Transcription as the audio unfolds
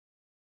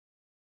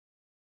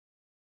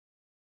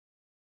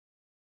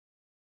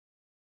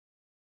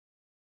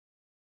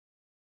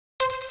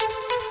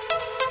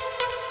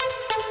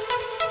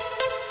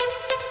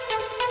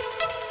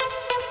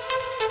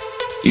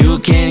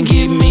can't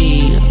keep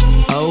me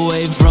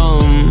away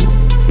from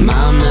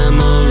my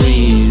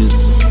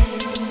memories.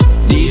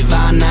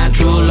 Define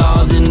natural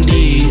laws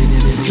indeed.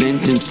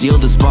 Flint and steel,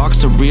 the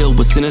sparks are real.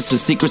 With sinister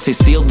secrets they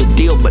sealed the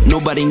deal, but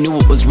nobody knew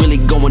what was really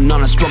going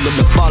on. I struggled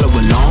to follow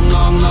a long,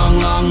 long, long,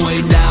 long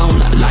way down.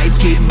 Lights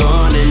keep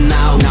burning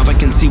out. Now I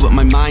can see what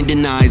my mind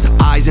denies.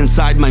 Eyes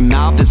inside my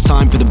mouth. It's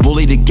time for the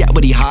bully to get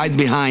what he hides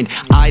behind.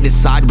 I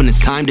decide when it's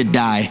time to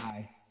die.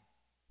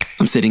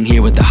 I'm sitting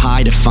here with the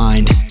high to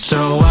find.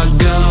 So I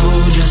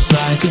go just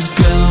like a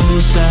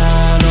ghost.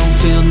 I don't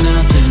feel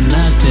nothing,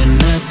 nothing,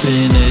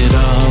 nothing at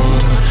all.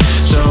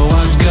 So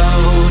I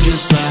go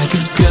just like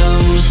a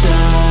ghost.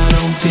 I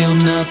don't feel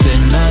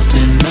nothing,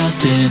 nothing,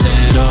 nothing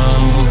at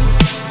all.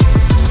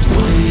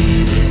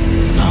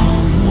 Waiting,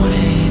 I'm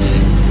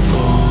waiting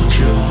for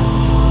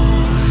joy.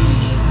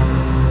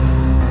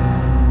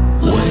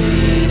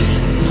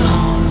 Waiting,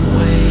 I'm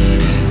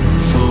waiting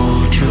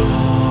for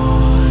joy.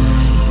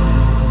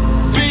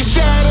 These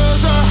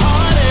shadows are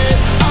haunted,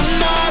 I'm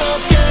not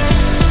okay.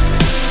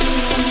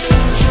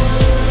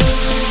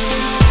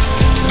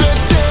 The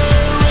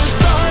terror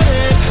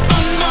started,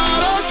 I'm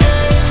not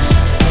okay.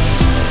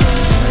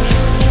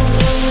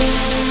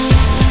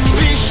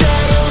 These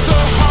shadows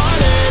are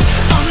haunted,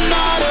 I'm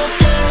not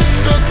okay.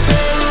 The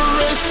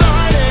terror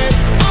started,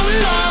 I'm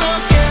not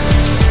okay.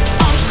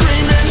 I'm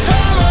screaming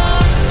hello,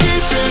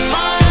 keeping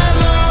my head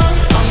low.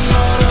 I'm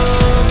not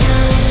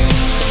okay.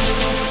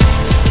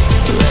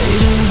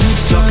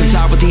 Stuck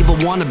inside with evil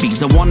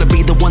wannabes. I wanna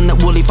be the one that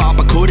will leave up,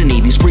 I couldn't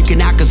eat. He's freaking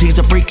out cause he's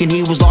a freak and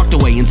he was locked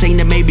away. Insane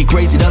and maybe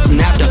crazy, doesn't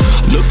have to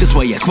look this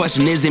way. A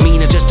question, is he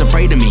mean or just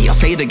afraid of me? I'll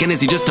say it again, is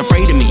he just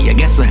afraid of me? I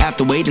guess I'll have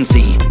to wait and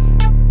see.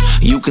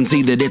 You can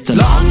see that it's a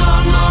long,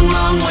 long, long,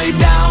 long way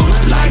down.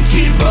 Lights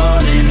keep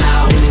burning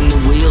out. Spinning the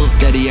wheels,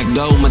 steady I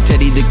go. My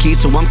teddy the key,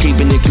 so I'm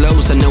keeping it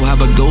close. I know how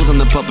it goes, I'm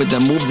the puppet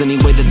that moves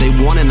any way that they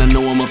want. And I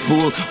know I'm a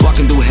fool,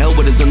 walking through hell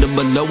with his under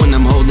below. And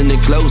I'm holding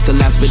it close, the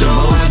last bit of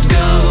hope. So I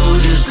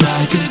go just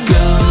like a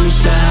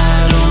ghost.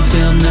 I don't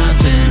feel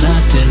nothing,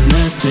 nothing,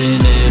 nothing